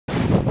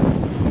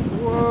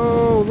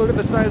look at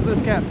the size of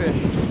this catfish.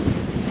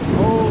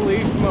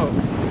 Holy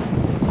smokes.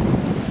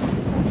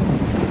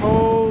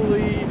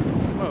 Holy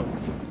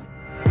smokes.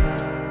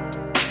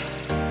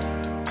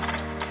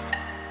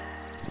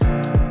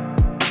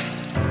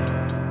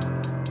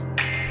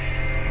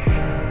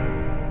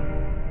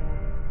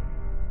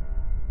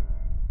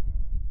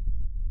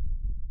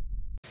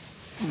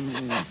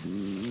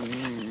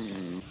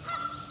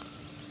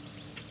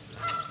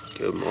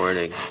 Good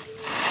morning.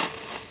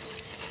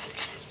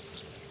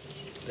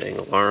 Dang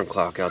alarm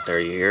clock out there,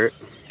 you hear it?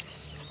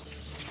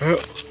 Yep.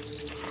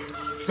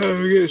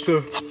 Time to get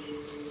some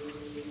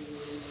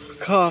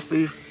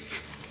coffee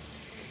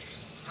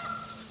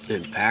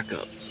and pack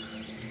up.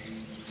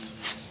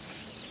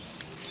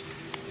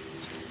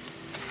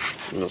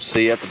 And we'll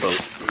see you at the boat.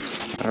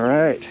 All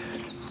right.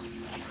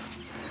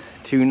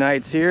 2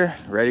 nights here,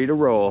 ready to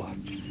roll.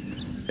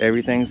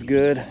 Everything's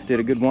good. Did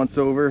a good once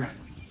over.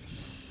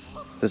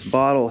 This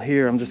bottle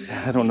here,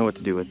 I don't know what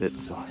to do with it,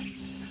 so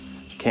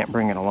can't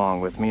bring it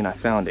along with me, and I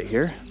found it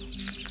here.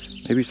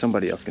 Maybe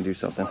somebody else can do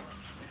something.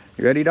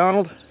 You ready,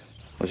 Donald?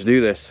 Let's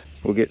do this.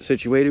 We'll get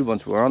situated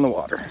once we're on the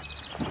water.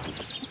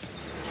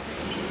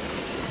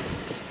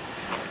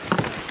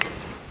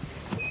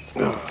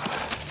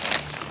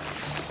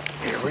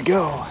 Here we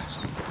go.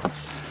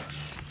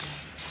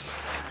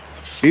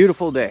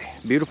 Beautiful day,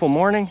 beautiful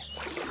morning.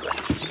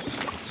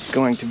 It's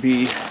going to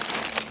be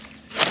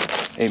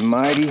a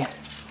mighty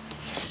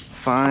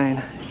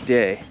fine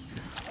day.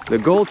 The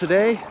goal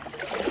today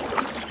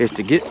is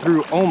to get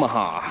through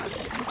Omaha,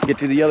 get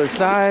to the other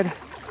side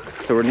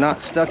so we're not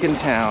stuck in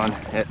town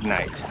at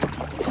night.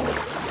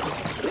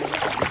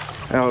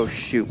 Oh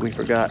shoot, we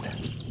forgot.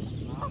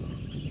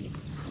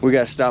 We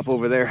gotta stop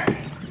over there.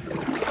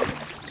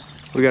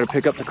 We gotta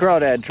pick up the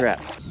crawdad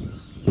trap.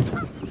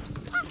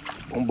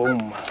 Boom,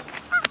 boom.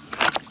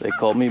 They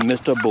call me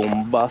Mr.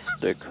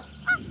 Bombastic.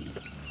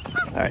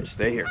 All right,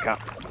 stay here, cop.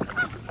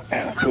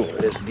 Cool,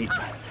 it is deep.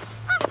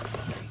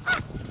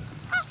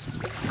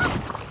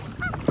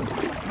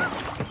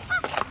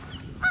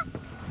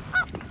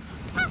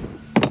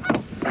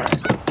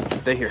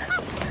 Stay here.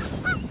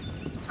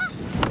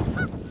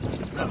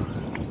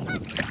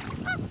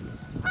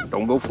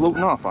 Don't go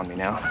floating off on me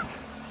now.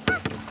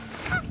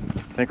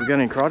 Think we got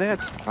any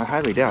crawdads? I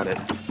highly doubt it.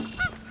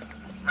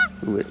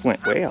 Ooh, it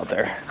went way out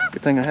there.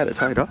 Good thing I had it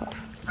tied off.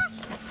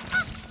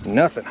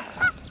 Nothing.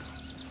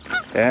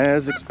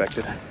 As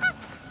expected.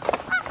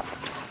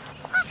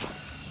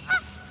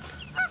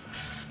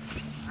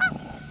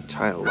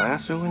 Tie a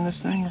lasso in this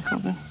thing or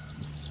something?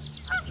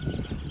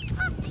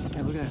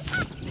 Hey, look at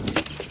that.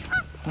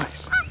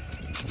 Nice.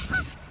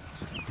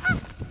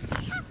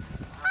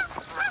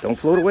 Don't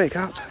float away,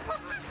 cop.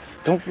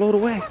 Don't float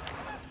away.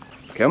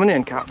 Coming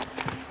in, cop.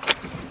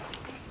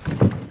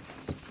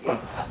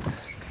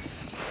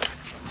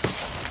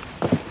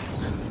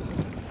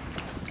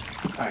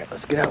 All right,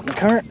 let's get out in the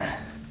current.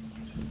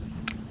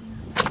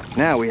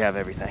 Now we have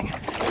everything.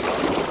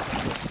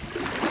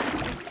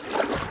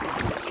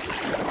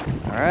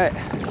 All right,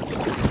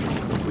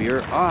 we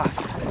are off.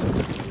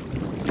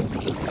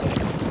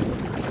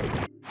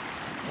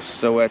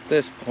 So at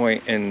this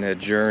point in the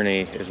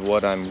journey is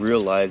what I'm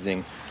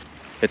realizing.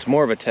 It's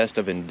more of a test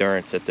of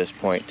endurance at this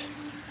point.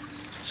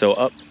 So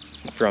up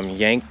from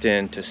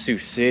Yankton to Sioux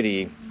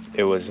City,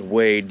 it was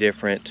way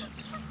different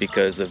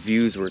because the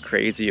views were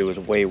crazy. It was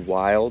way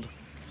wild.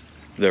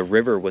 The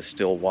river was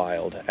still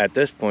wild. At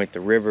this point, the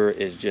river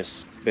is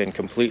just been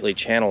completely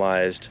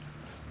channelized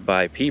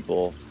by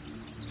people.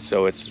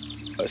 So it's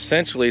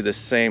essentially the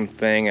same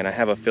thing, and I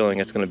have a feeling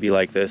it's going to be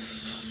like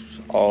this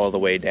all the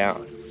way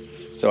down.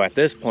 So at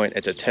this point,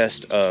 it's a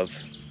test of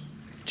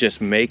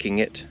just making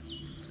it,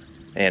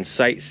 and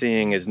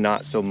sightseeing is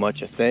not so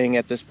much a thing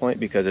at this point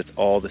because it's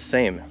all the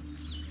same.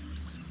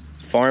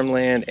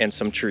 Farmland and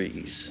some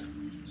trees.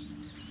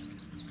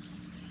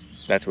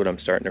 That's what I'm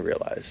starting to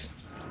realize.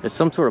 It's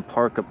some sort of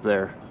park up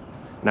there,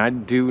 and I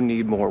do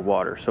need more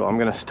water, so I'm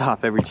gonna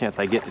stop every chance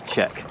I get to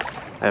check.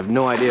 I have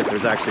no idea if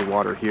there's actually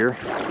water here,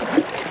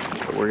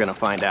 but we're gonna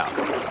find out.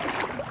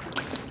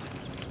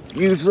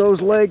 Use those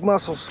leg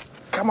muscles.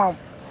 Come on.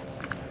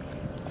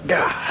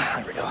 Yeah,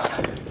 there we go.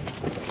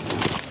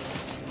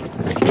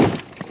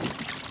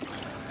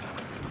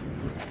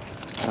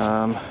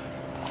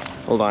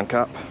 Hold on,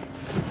 cop.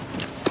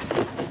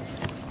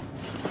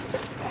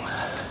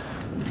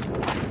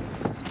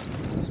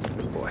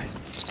 Good boy.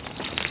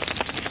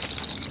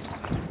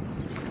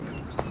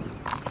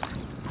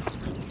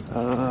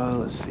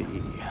 Let's see.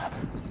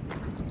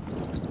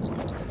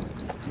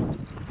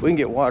 If we can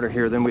get water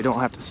here, then we don't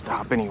have to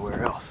stop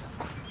anywhere else.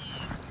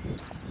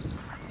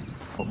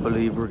 I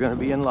believe we're gonna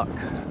be in luck.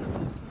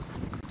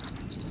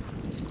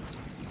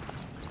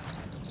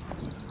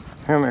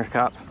 Come here,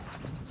 cop.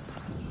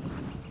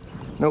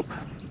 Nope.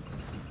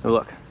 No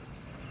luck.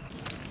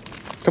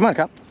 Come on,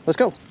 cop. Let's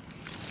go.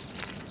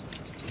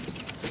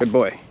 Good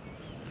boy.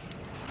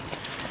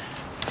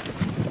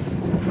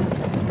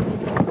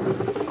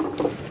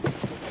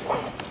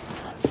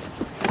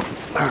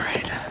 All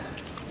right.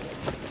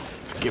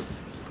 Let's get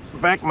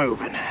back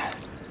moving.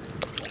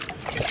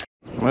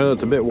 Well,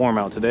 it's a bit warm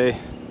out today.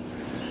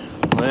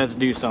 Let's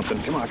do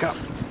something. Come on, come.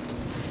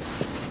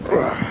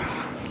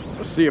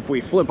 Let's see if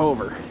we flip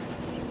over.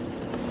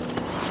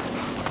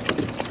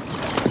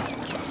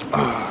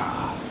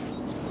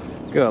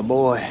 Good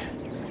boy.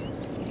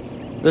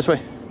 This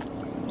way.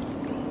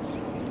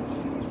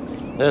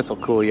 This'll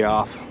cool you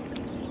off.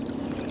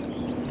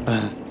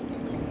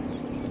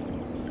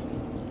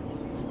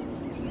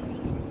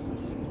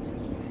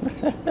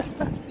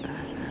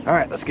 All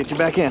right, let's get you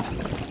back in.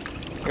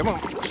 Come on.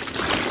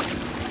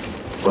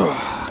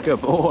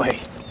 Good boy.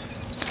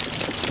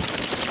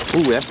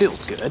 Ooh, that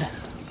feels good.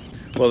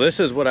 Well, this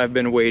is what I've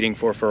been waiting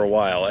for a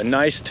while. A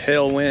nice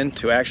tailwind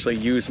to actually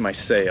use my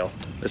sail.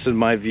 This is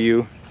my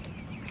view.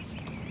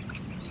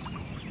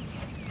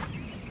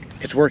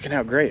 It's working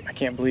out great. I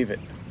can't believe it.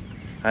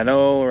 I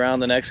know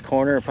around the next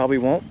corner it probably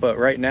won't, but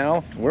right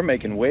now we're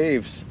making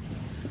waves.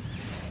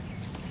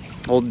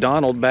 Old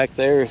Donald back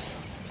there is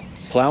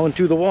plowing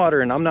through the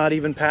water and I'm not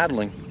even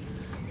paddling.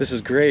 This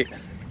is great.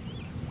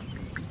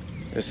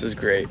 This is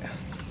great.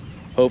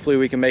 Hopefully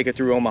we can make it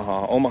through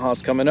Omaha.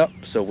 Omaha's coming up,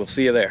 so we'll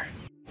see you there.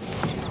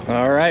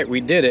 All right, we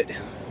did it.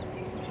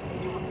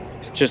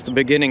 It's just the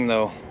beginning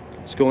though.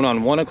 It's going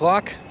on 1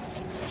 o'clock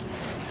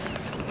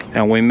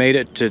and we made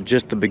it to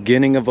just the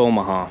beginning of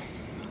Omaha.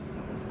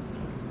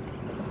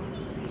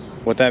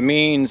 What that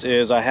means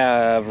is I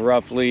have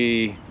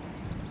roughly,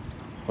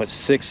 what,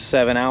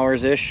 6-7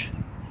 hours-ish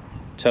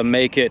to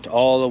make it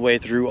all the way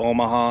through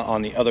Omaha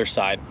on the other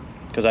side,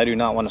 because I do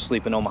not want to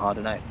sleep in Omaha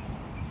tonight.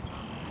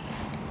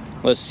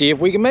 Let's see if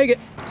we can make it.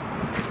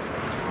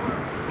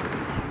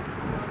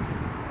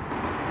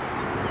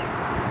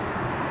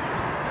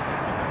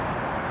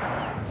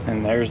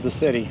 And there's the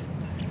city.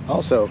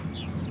 Also,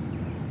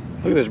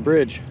 look at this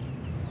bridge.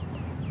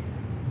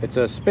 It's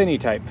a spinny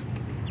type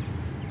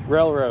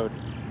railroad.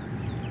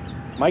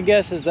 My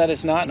guess is that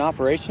it's not in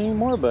operation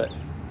anymore, but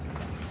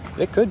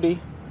it could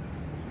be.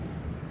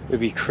 It'd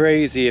be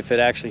crazy if it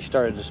actually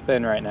started to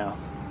spin right now.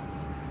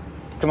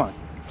 Come on,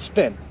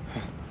 spin.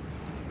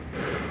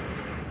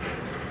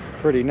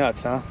 Pretty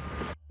nuts, huh?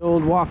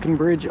 Old walking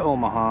bridge,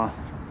 Omaha.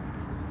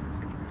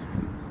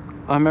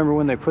 I remember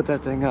when they put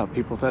that thing up,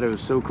 people thought it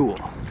was so cool,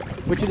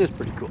 which it is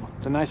pretty cool.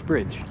 It's a nice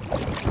bridge.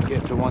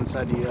 Get to one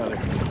side to the other.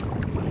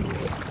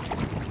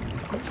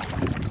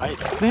 I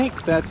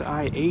think that's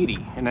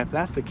I-80, and if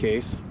that's the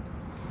case,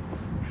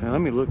 now let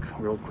me look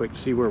real quick to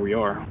see where we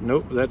are.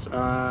 Nope, that's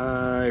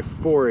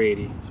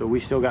I-480, so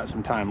we still got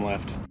some time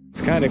left.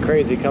 It's kind of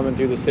crazy coming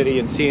through the city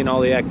and seeing all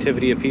the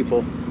activity of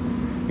people,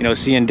 you know,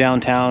 seeing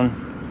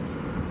downtown.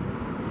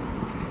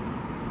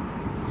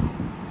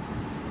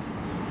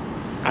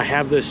 I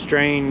have this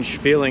strange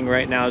feeling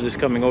right now just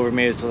coming over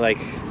me. It's like,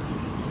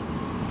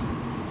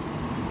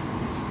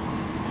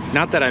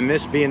 not that I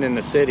miss being in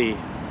the city,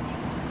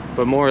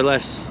 but more or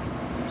less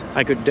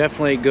I could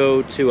definitely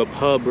go to a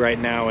pub right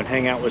now and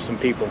hang out with some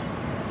people,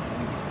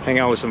 hang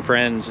out with some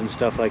friends and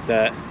stuff like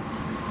that.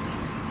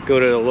 Go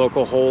to the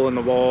local hole in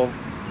the wall,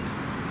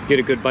 get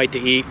a good bite to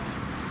eat,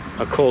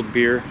 a cold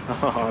beer.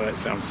 Oh, that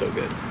sounds so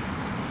good.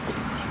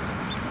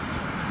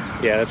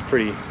 Yeah, that's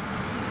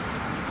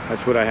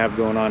what I have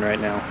going on right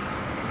now.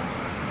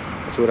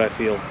 That's what I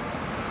feel.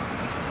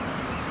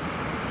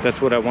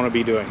 That's what I want to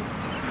be doing.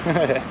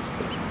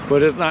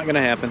 But it's not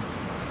gonna happen.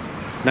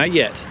 Not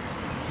yet.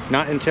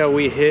 Not until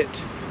we hit,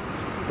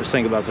 let's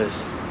think about this,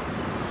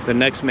 the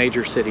next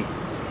major city,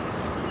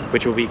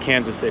 which will be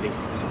Kansas City.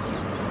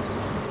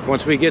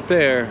 Once we get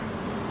there,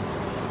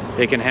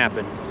 it can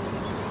happen.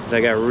 'Cause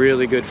I got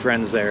really good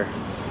friends there,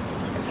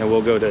 and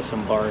we'll go to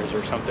some bars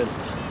or something.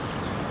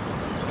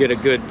 Get a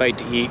good bite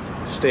to eat,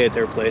 stay at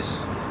their place.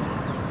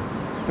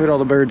 Look at all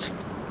the birds.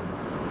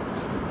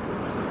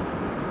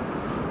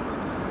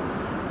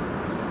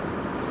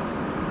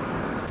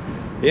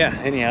 Yeah,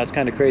 anyhow, it's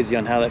kind of crazy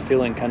on how that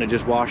feeling kind of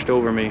just washed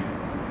over me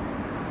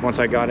once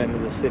I got into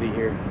the city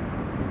here.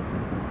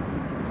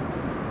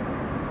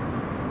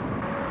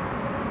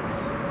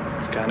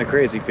 It's kind of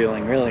crazy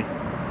feeling, really.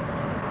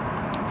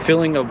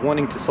 Feeling of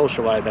wanting to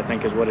socialize, I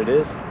think, is what it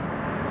is.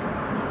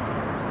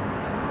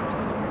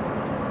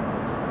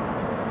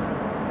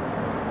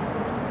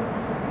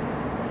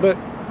 But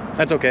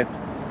that's okay.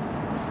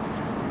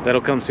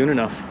 That'll come soon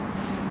enough.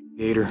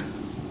 Gator.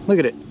 Look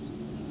at it.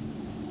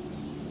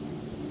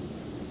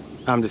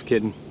 I'm just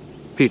kidding.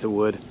 Piece of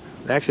wood.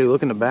 Actually,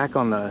 looking back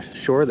on the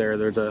shore there,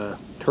 there's a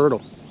turtle.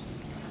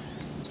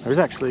 There's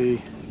actually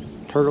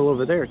a turtle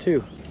over there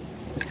too.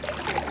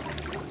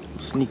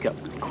 Sneak up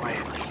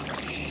quietly.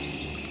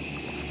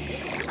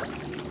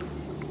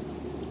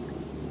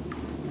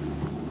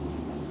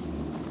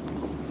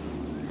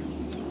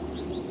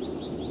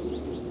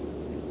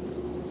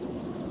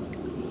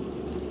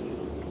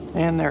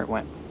 And there it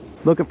went.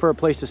 Looking for a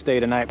place to stay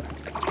tonight.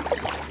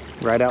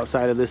 Right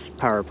outside of this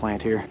power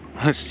plant here.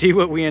 Let's see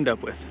what we end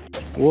up with.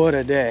 What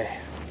a day.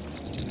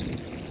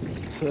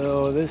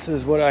 So this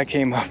is what I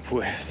came up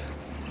with.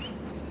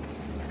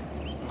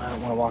 I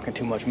don't want to walk in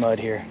too much mud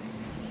here.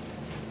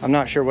 I'm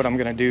not sure what I'm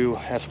gonna do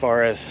as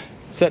far as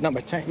setting up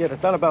my tent yet. I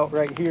thought about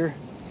right here.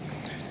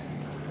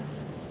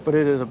 but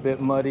it is a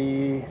bit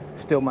muddy.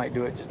 Still might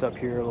do it just up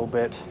here a little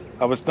bit.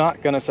 I was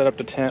not gonna set up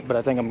the tent, but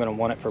I think I'm gonna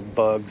want it for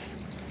bugs.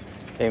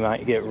 They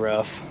might get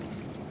rough.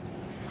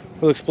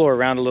 We'll explore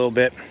around a little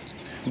bit,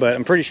 but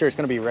I'm pretty sure it's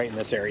gonna be right in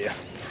this area.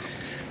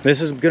 This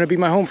is gonna be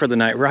my home for the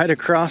night, right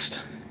across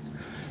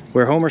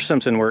where Homer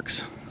Simpson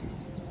works.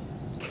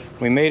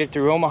 We made it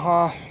through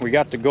Omaha. We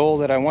got the goal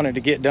that I wanted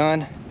to get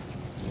done,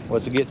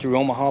 was to get through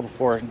Omaha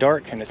before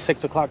dark, and it's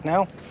 6 o'clock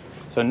now.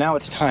 So now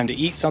it's time to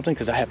eat something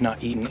because I have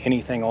not eaten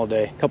anything all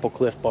day. A couple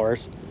Cliff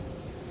Bars,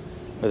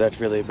 but that's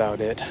really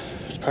about it.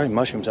 There's probably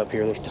mushrooms up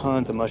here. There's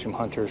tons of mushroom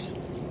hunters,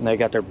 and they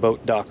got their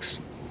boat docked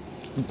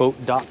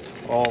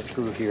all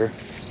through here.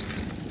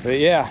 But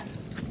yeah,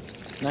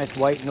 nice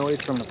white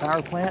noise from the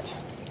power plant.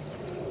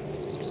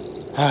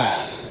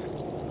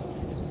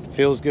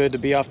 Feels good to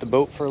be off the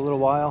boat for a little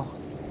while.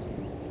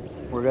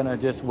 We're gonna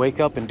just wake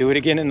up and do it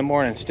again in the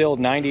morning. Still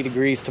 90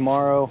 degrees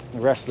tomorrow,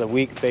 the rest of the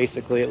week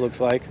basically it looks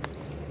like.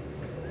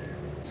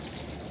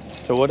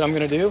 So what I'm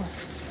gonna do,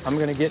 I'm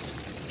gonna get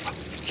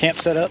camp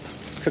set up,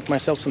 cook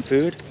myself some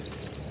food,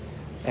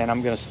 and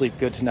I'm gonna sleep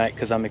good tonight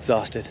because I'm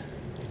exhausted.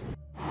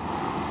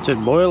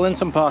 Just boiling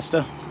some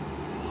pasta.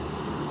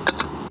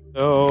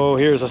 So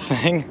here's the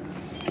thing.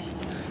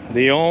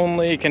 The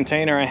only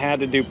container I had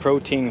to do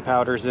protein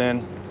powders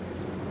in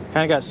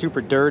kind of got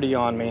super dirty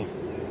on me.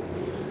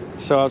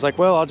 So I was like,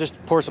 well, I'll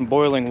just pour some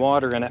boiling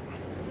water in it.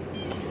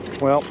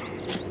 Well,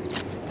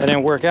 that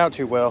didn't work out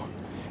too well.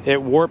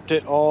 It warped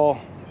it all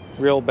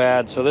real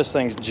bad, so this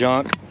thing's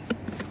junk.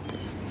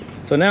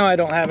 So now I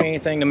don't have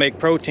anything to make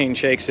protein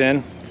shakes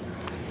in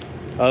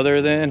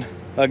other than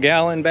a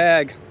gallon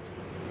bag.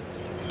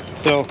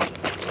 So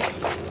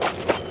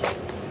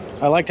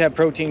I like to have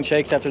protein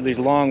shakes after these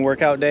long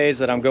workout days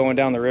that I'm going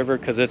down the river,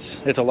 because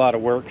it's a lot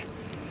of work,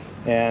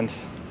 and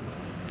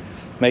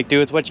make do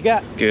with what you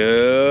got.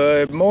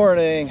 Good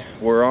morning.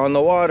 We're on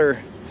the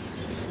water.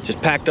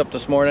 Just packed up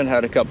this morning,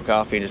 had a cup of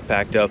coffee, just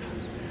packed up.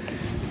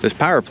 This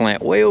power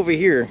plant way over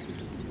here,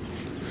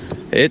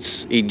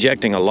 it's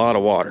ejecting a lot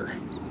of water.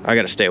 I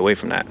got to stay away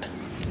from that.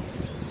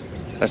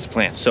 That's the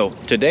plan. So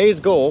today's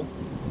goal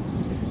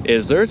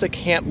is, there's a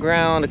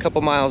campground a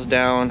couple miles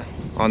down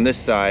on this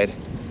side.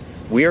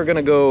 We are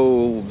gonna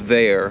go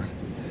there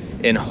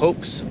in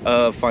hopes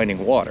of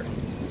finding water.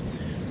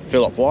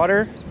 Fill up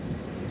water,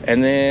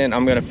 and then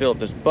I'm gonna fill up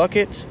this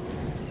bucket.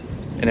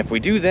 And if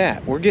we do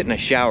that, we're getting a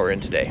shower in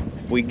today.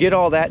 If we get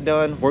all that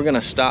done, we're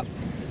gonna stop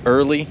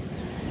early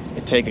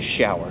and take a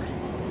shower.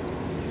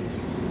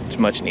 It's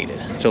much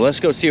needed. So let's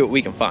go see what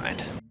we can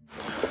find.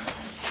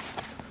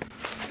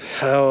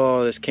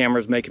 Oh, this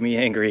camera's making me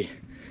angry.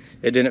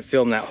 It didn't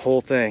film that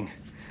whole thing.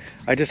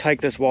 I just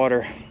hiked this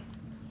water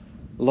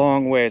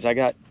long ways. I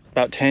got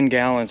about 10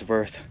 gallons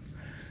worth.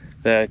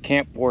 The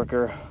camp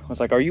worker was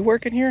like, are you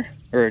working here?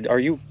 Or are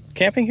you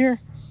camping here?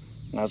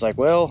 And I was like,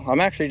 well,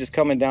 I'm actually just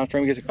coming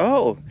downstream. He's like,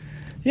 oh,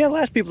 yeah,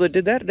 last people that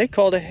did that, they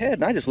called ahead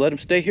and I just let them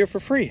stay here for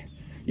free.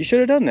 You should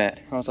have done that.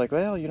 I was like,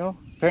 well, you know,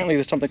 apparently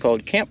there's something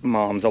called camp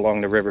moms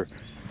along the river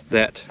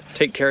that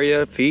take care of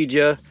you, feed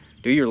you,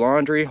 do your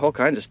laundry, all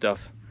kinds of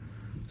stuff.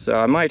 So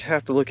I might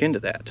have to look into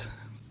that.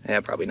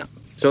 Yeah, probably not.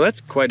 So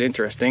that's quite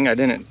interesting. I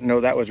didn't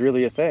know that was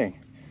really a thing.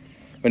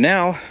 But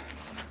now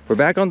we're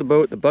back on the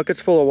boat. The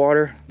bucket's full of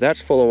water. That's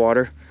full of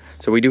water.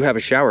 So we do have a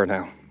shower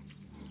now,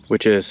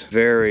 which is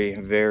very,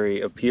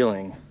 very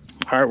appealing.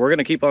 All right, we're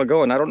gonna keep on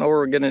going. I don't know where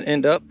we're gonna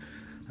end up.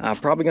 I'm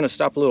probably gonna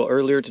stop a little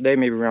earlier today,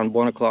 maybe around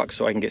 1 o'clock,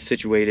 so I can get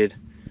situated,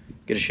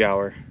 get a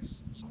shower.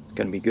 It's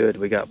gonna be good.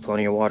 We got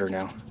plenty of water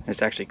now.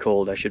 It's actually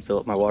cold. I should fill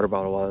up my water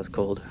bottle while it's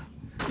cold.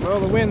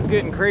 Well, the wind's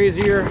getting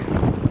crazier,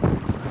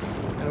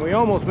 and we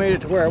almost made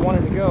it to where I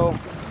wanted to go,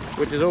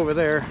 which is over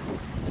there.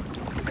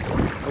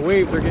 The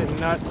waves are getting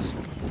nuts.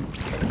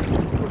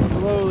 We're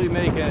slowly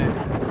making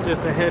it. It's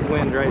just a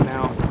headwind right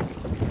now.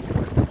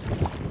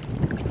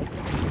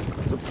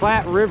 The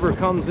Platte River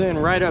comes in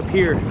right up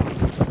here.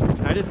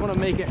 I just want to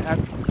make it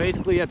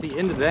basically at the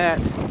end of that.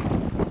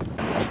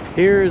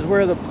 Here is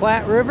where the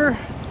Platte River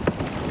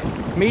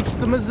meets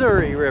the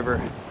Missouri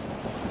River.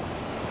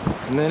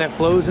 And then it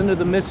flows into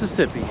the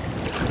Mississippi.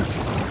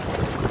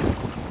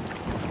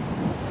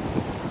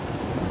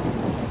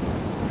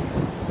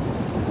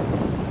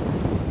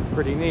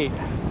 Pretty neat.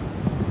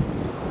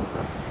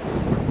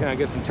 Gonna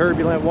get some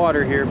turbulent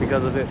water here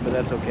because of it, but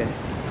that's okay.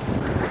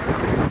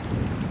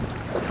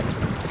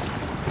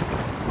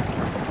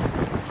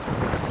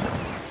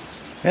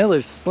 Well,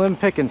 there's slim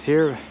pickings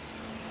here,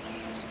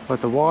 but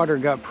the water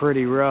got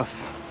pretty rough.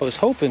 I was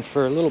hoping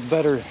for a little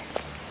better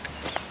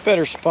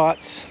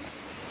spots.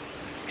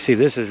 See,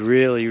 this is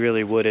really,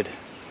 really wooded.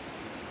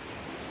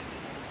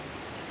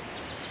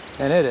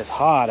 And it is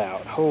hot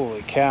out,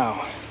 holy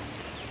cow.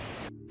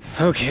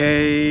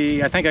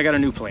 Okay, I think I got a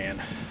new plan.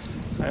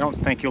 I don't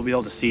think you'll be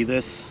able to see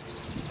this,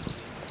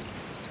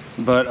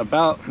 but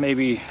about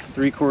maybe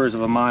 3/4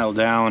 of a mile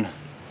down,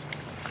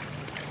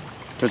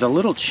 there's a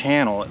little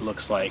channel, it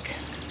looks like.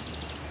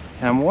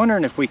 And I'm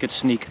wondering if we could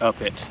sneak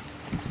up it.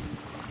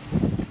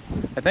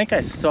 I think I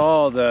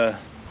saw the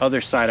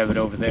other side of it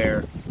over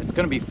there. It's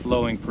gonna be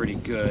flowing pretty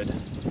good.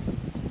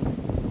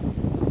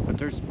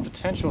 there's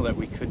potential that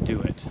we could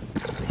do it.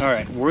 All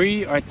right,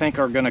 I think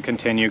are gonna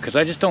continue because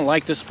I just don't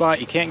like this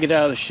spot. You can't get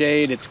out of the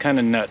shade. It's kind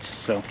of nuts,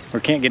 so we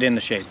can't get in the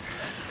shade.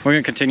 We're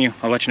gonna continue.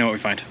 I'll let you know what we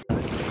find.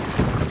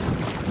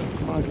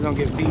 As long as we don't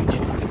get beached.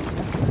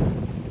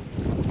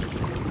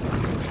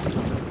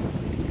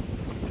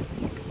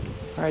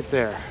 Right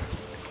there.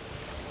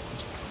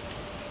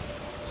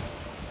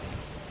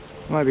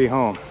 Might be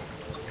home.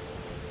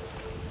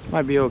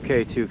 Might be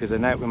okay too, because at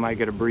night we might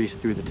get a breeze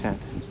through the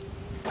tent.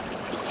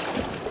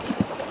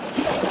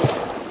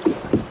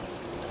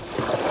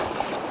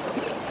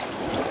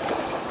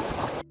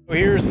 So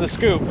here's the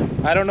scoop.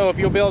 I don't know if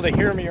you'll be able to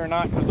hear me or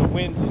not because the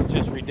wind is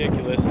just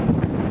ridiculous.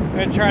 I'm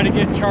gonna try to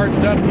get charged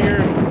up here.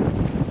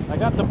 I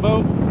got the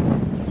boat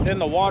in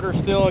the water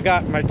still. I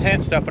got my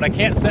tent stuff, but I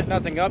can't set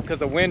nothing up because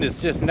the wind is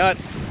just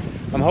nuts.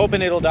 I'm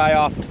hoping it'll die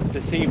off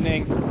this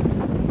evening.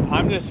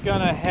 I'm just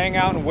gonna hang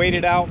out and wait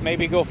it out.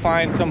 Maybe go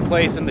find some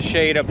place in the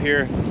shade up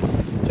here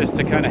just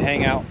to kind of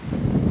hang out.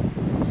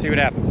 See what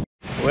happens.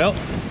 Well,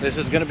 this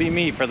is gonna be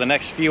me for the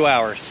next few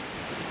hours.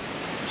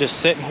 Just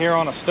sitting here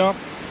on a stump.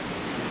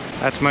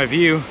 That's my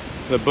view.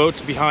 The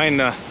boat's behind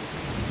the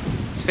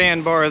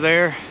sandbar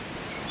there.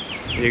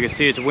 You can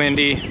see it's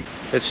windy.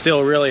 It's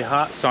still really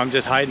hot, so I'm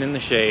just hiding in the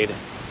shade.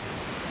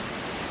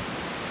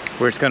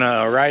 We're just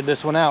gonna ride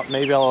this one out.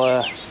 Maybe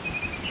I'll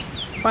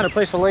find a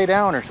place to lay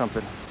down or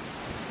something.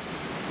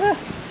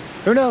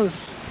 Who knows?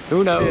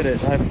 Who knows? It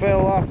is. I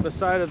fell off the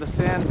side of the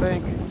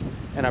sandbank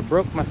and I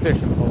broke my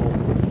fishing pole.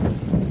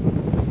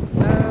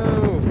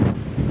 No.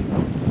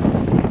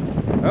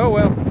 Oh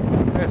well.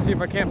 Let's see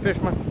if I can't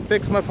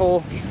fix my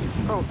pole.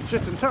 Oh,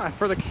 just in time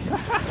for the.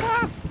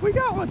 We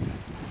got one.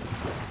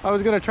 I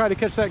was gonna try to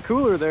catch that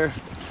cooler there.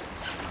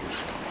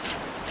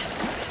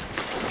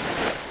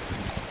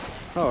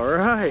 All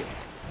right.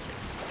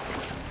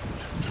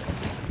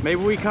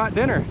 Maybe we caught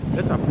dinner.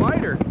 It's a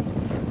fighter.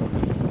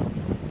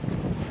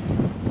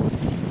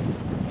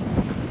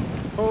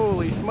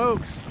 Holy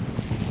smokes.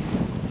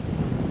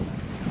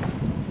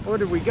 What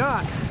did we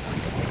got?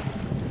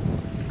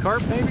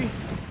 Carp maybe?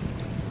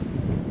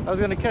 I was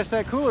gonna catch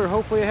that cooler.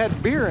 Hopefully it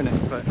had beer in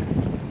it, but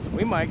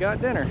we might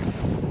got dinner.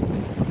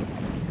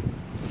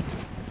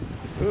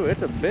 Ooh,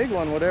 it's a big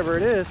one, whatever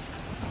it is.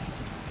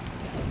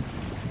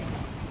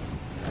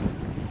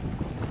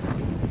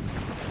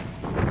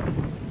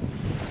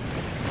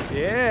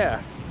 Yeah.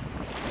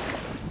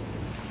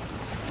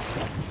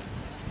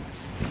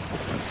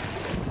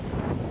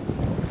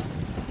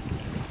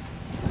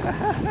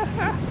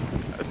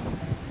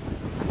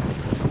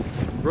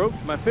 Broke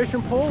my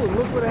fishing pole and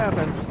look what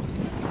happens.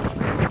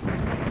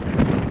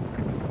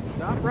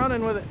 Stop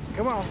running with it.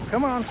 Come on,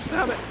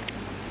 stop it.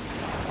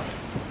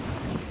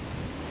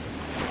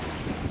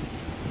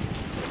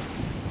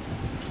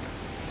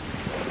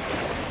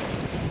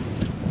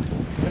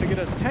 Gonna get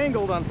us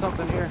tangled on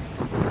something here.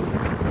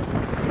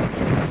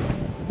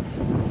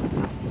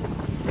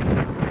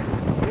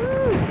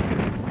 Woo!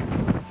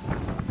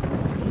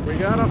 We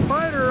got a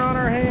fighter on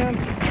our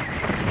hands.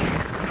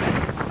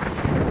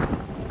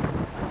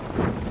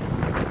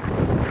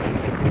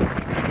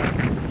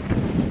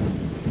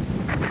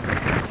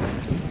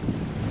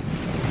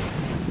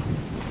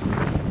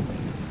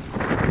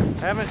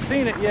 Haven't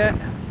seen it yet.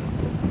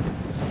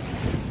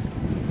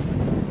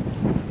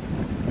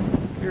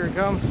 Here it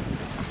comes.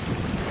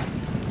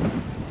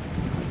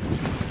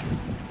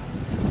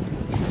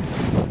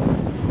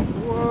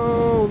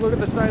 Whoa, look at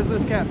the size of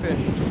this catfish.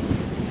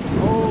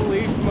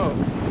 Holy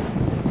smokes.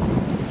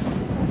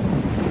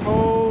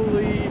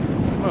 Holy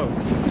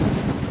smokes.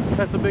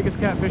 That's the biggest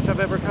catfish I've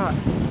ever caught.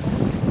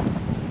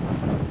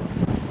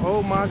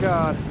 Oh my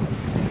God.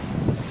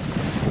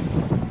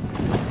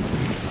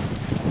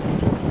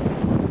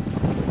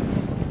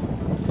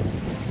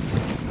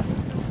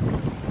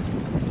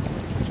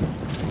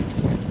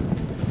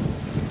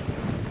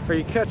 Are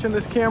you catching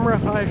this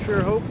camera? I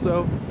sure hope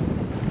so.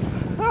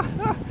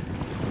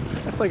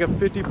 That's like a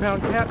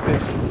 50-pound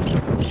catfish.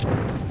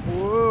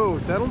 Whoa,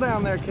 settle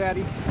down there,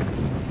 catty.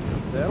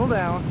 Settle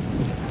down.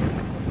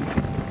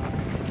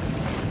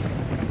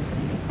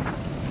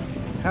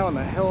 How in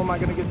the hell am I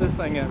gonna get this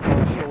thing out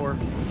on shore?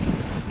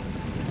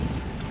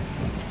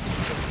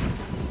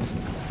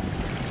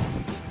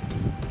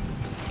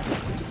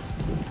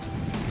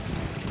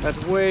 That's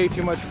way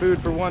too much food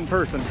for one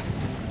person.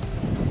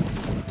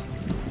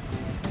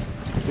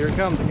 Here it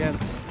comes again.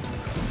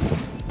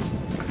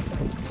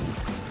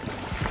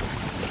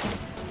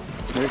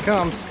 Here it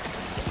comes.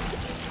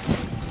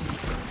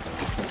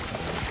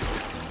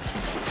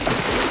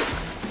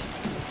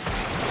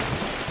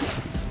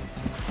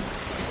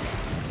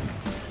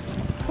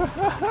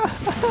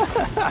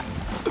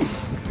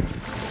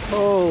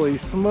 Holy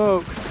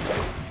smokes.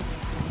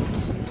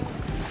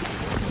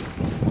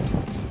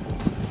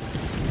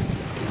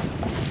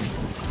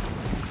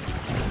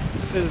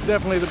 This is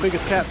definitely the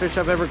biggest catfish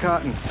I've ever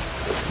caught.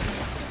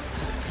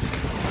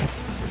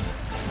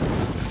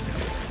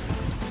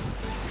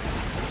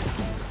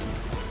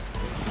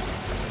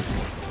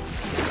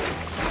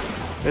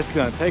 It's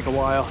gonna take a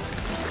while.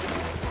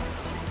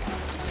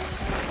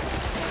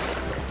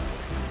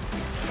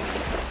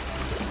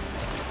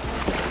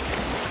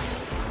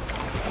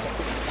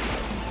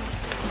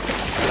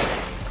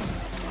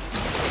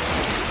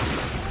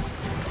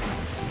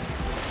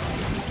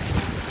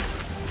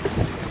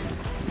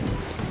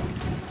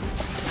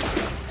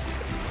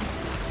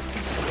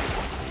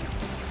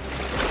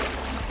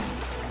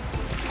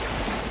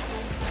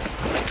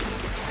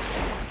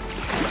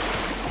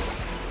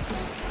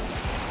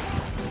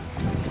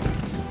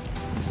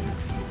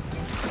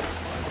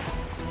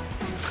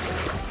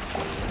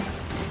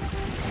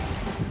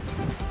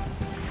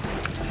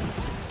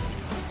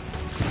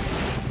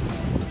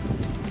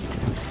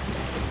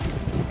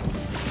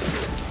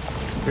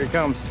 Here he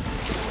comes.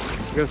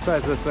 Look at the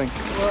size of this thing.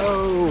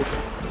 Whoa!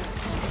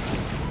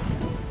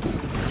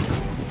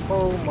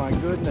 Oh my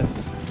goodness.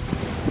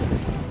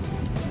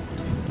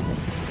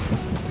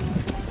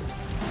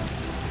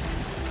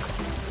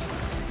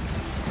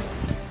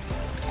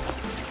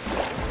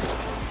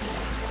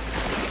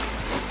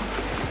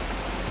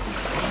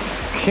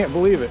 Can't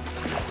believe it.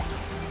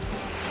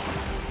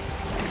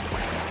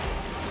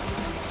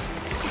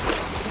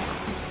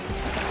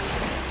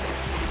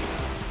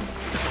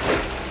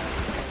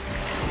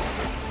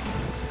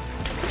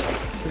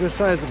 Look at the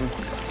size of him.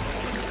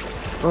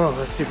 Oh,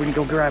 let's see if we can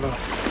go grab him.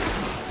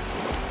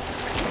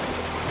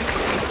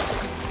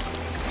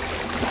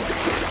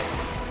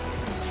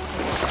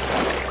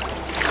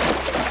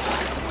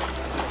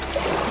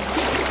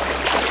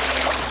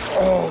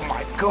 Oh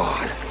my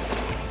God.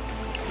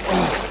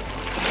 Oh,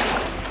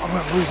 I'm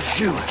gonna lose a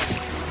shoe.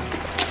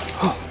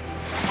 Oh.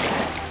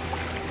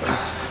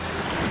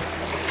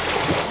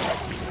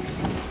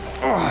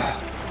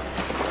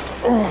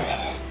 Oh.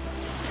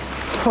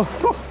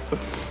 Oh.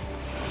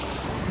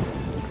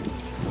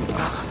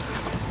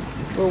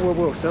 Whoa, whoa,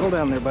 whoa, settle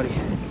down there, buddy.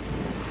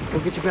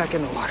 We'll get you back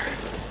in the water.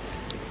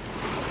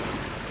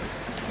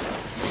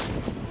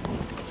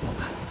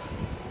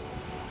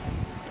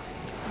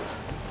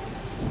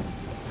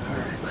 All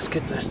right, let's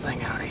get this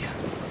thing out of here.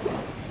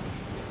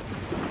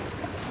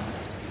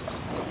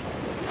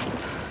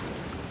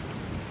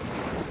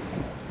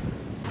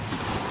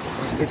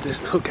 Let's get this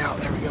hook out,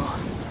 there we go.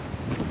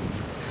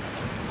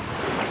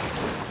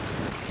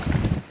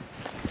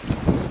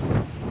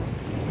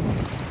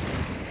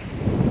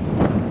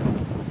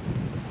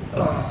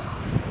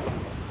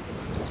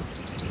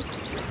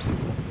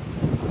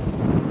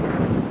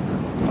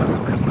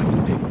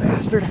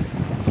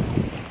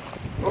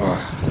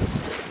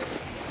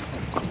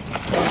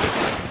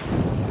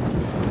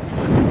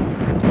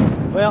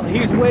 Well,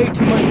 he's way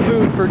too much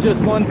food for just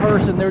one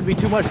person. There would be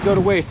too much to go to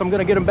waste. I'm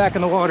gonna get him back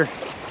in the water.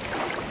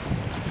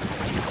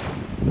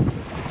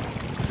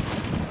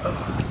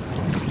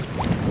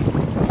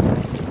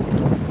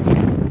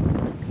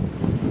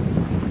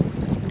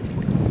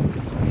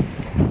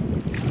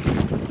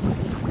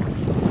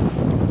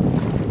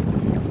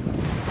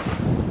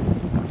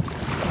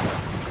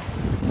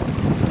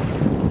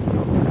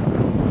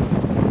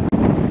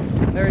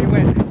 There he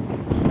went.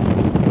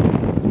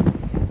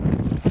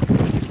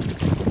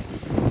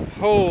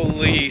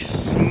 Holy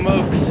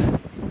smokes.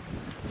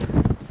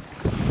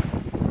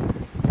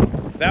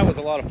 That was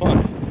a lot of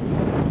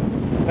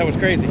fun. That was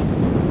crazy.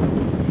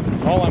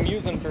 All I'm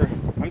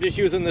just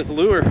using this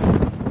lure.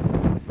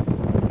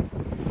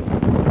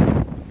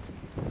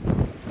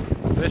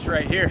 This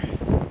right here.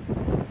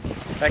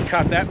 That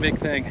caught that big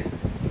thing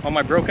on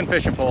my broken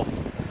fishing pole.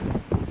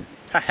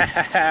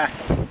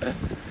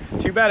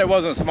 Too bad it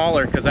wasn't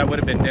smaller, because that would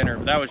have been dinner,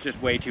 but that was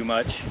just way too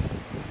much.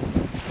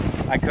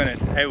 I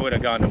couldn't, it would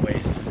have gone to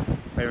waste.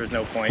 There was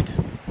no point.